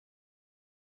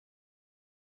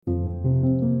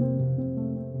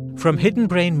From Hidden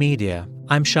Brain Media,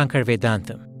 I'm Shankar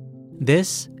Vedantam.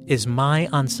 This is My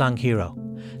Unsung Hero,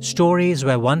 stories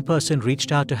where one person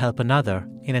reached out to help another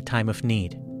in a time of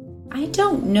need. I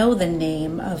don't know the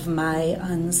name of my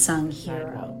unsung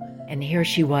hero. And here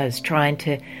she was trying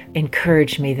to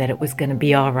encourage me that it was going to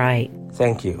be all right.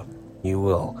 Thank you. You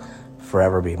will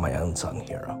forever be my unsung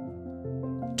hero.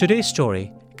 Today's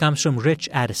story comes from Rich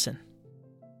Addison.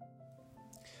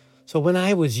 So when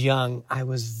I was young, I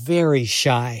was very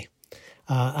shy.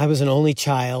 I was an only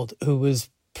child who was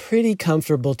pretty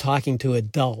comfortable talking to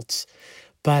adults,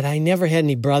 but I never had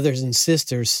any brothers and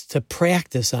sisters to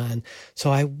practice on, so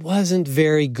I wasn't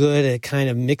very good at kind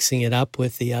of mixing it up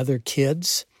with the other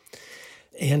kids.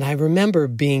 And I remember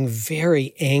being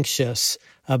very anxious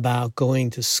about going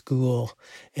to school,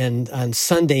 and on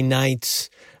Sunday nights,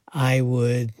 I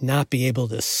would not be able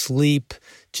to sleep,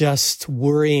 just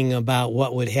worrying about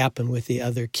what would happen with the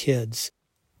other kids.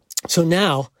 So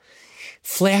now,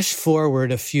 flash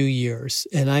forward a few years,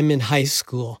 and I'm in high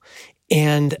school,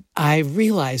 and I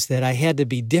realized that I had to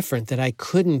be different, that I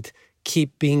couldn't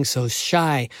keep being so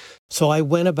shy. So I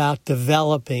went about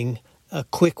developing a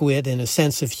quick wit and a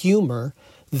sense of humor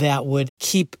that would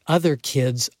keep other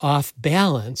kids off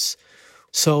balance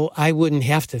so I wouldn't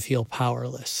have to feel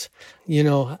powerless. You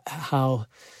know how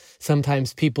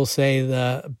sometimes people say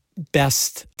the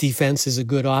best defense is a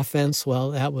good offense?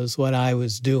 Well, that was what I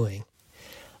was doing.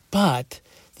 But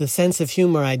the sense of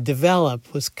humor I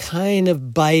developed was kind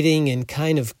of biting and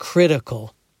kind of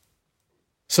critical.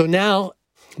 So now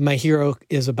my hero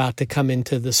is about to come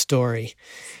into the story.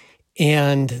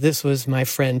 And this was my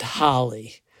friend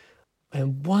Holly.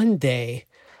 And one day,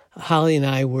 Holly and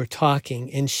I were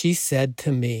talking, and she said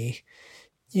to me,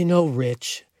 "You know,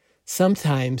 Rich,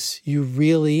 sometimes you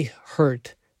really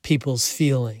hurt people's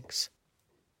feelings."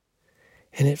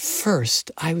 And at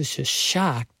first, I was just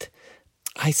shocked.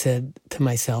 I said to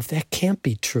myself, that can't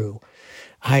be true.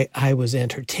 I was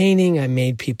entertaining. I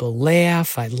made people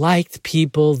laugh. I liked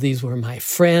people. These were my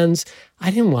friends. I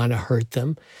didn't want to hurt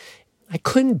them. I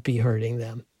couldn't be hurting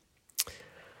them.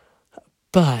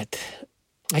 But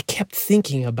I kept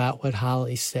thinking about what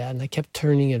Holly said, and I kept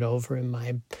turning it over in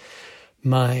my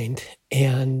mind.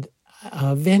 And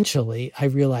eventually, I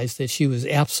realized that she was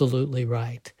absolutely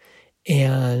right.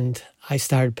 And I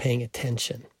started paying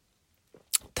attention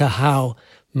to how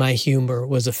my humor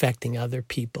was affecting other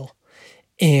people.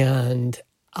 And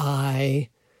I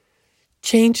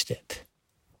changed it.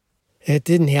 It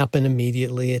didn't happen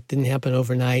immediately. It didn't happen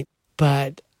overnight.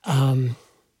 But I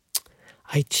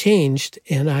changed,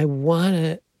 and I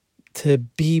wanted to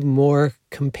be more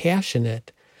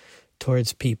compassionate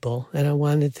towards people. And I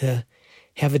wanted to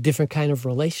have a different kind of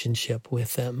relationship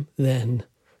with them than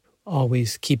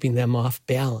always keeping them off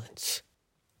balance.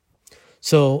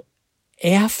 So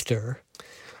after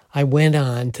I went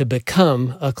on to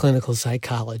become a clinical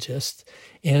psychologist,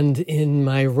 and in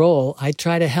my role, I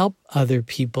try to help other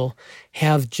people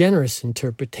have generous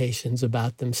interpretations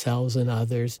about themselves and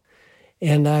others.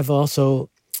 And I've also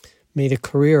made a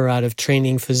career out of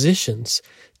training physicians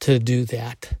to do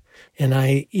that. And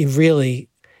I really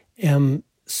am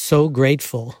so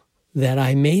grateful that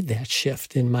I made that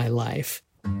shift in my life.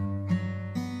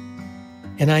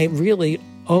 And I really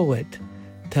owe it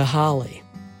to Holly.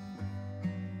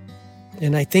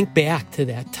 And I think back to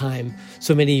that time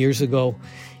so many years ago,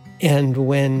 and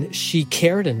when she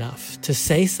cared enough to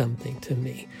say something to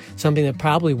me, something that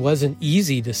probably wasn't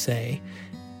easy to say,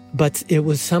 but it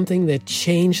was something that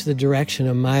changed the direction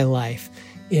of my life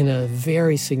in a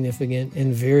very significant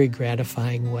and very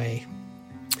gratifying way.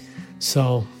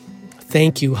 So,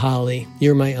 thank you, Holly.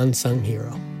 You're my unsung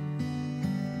hero.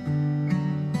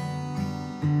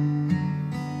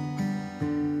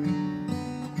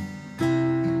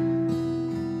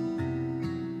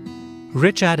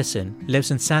 Rich Addison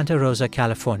lives in Santa Rosa,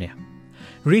 California.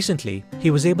 Recently, he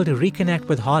was able to reconnect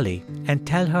with Holly and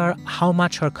tell her how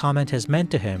much her comment has meant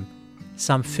to him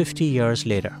some 50 years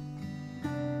later.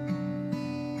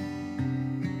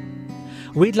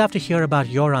 We'd love to hear about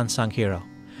your unsung hero.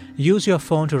 Use your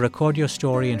phone to record your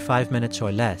story in 5 minutes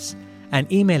or less and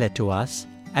email it to us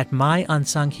at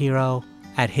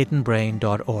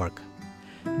myunsunghero@hiddenbrain.org.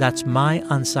 That's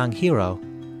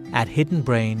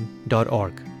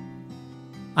myunsunghero@hiddenbrain.org.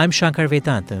 I'm Shankar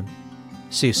Vedantam.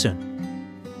 See you soon.